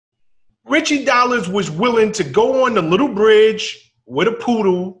Richie Dollaz was willing to go on the little bridge with a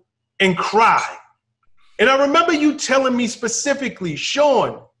poodle and cry. And I remember you telling me specifically,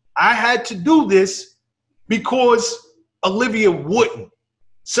 Shawn, I had to do this because Olivia wouldn't.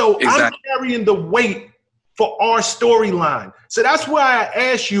 So exactly. I'm carrying the weight for our storyline. So that's why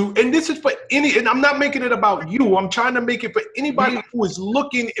I asked you, and this is for any, and I'm not making it about you. I'm trying to make it for anybody who is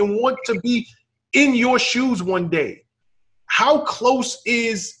looking and want to be in your shoes one day. How close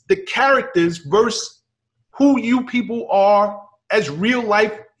is the characters versus who you people are as real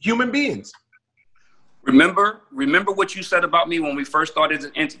life human beings? Remember what you said about me when we first started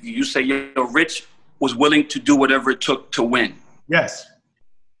the interview. You say, yo, Rich was willing to do whatever it took to win. Yes.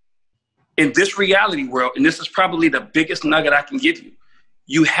 In this reality world, and this is probably the biggest nugget I can give you,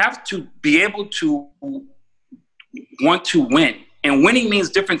 you have to be able to want to win. And winning means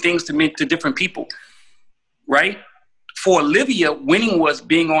different things to different people, right? For Olivia, winning was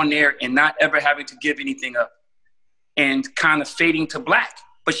being on there and not ever having to give anything up and kind of fading to black.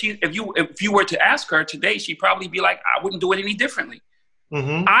 But if you were to ask her today, she'd probably be like, I wouldn't do it any differently.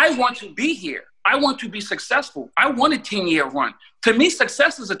 Mm-hmm. I want to be here. I want to be successful. I want a 10-year run. To me,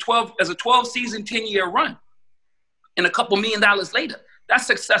 success is a 12-season, 10-year run. And a couple $1 million later, that's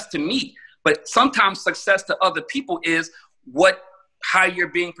success to me. But sometimes success to other people is how you're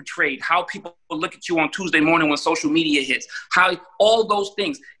being portrayed, how people look at you on Tuesday morning when social media hits, how all those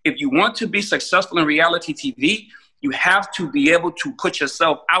things. If you want to be successful in reality TV, you have to be able to put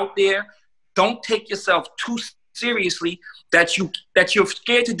yourself out there. Don't take yourself too seriously that you're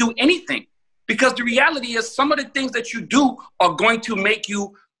scared to do anything. Because the reality is some of the things that you do are going to make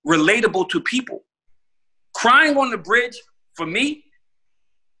you relatable to people. Crying on the bridge, for me,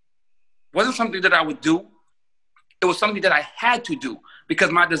 wasn't something that I would do. It was something that I had to do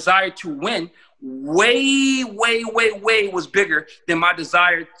because my desire to win way was bigger than my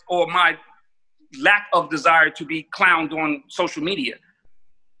desire or my lack of desire to be clowned on social media.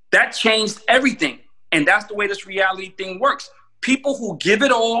 That changed everything. And that's the way this reality thing works. People who give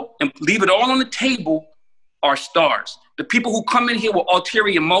it all and leave it all on the table are stars. The people who come in here with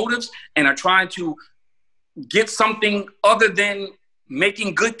ulterior motives and are trying to get something other than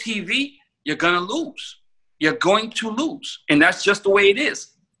making good TV, you're going to lose. You're going to lose. And that's just the way it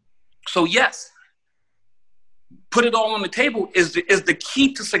is. So yes, put it all on the table is the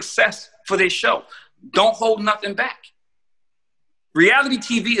key to success for this show. Don't hold nothing back. Reality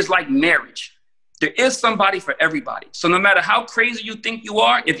TV is like marriage. There is somebody for everybody. So no matter how crazy you think you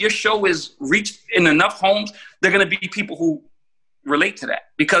are, if your show is reached in enough homes, there are going to be people who relate to that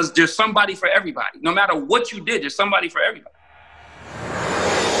because there's somebody for everybody. No matter what you did, there's somebody for everybody.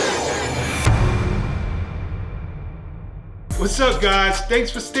 What's up, guys?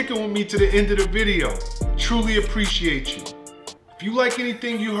 Thanks for sticking with me to the end of the video. Truly appreciate you. If you like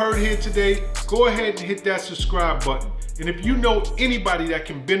anything you heard here today, go ahead and hit that subscribe button. And if you know anybody that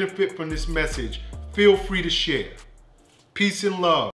can benefit from this message, feel free to share. Peace and love.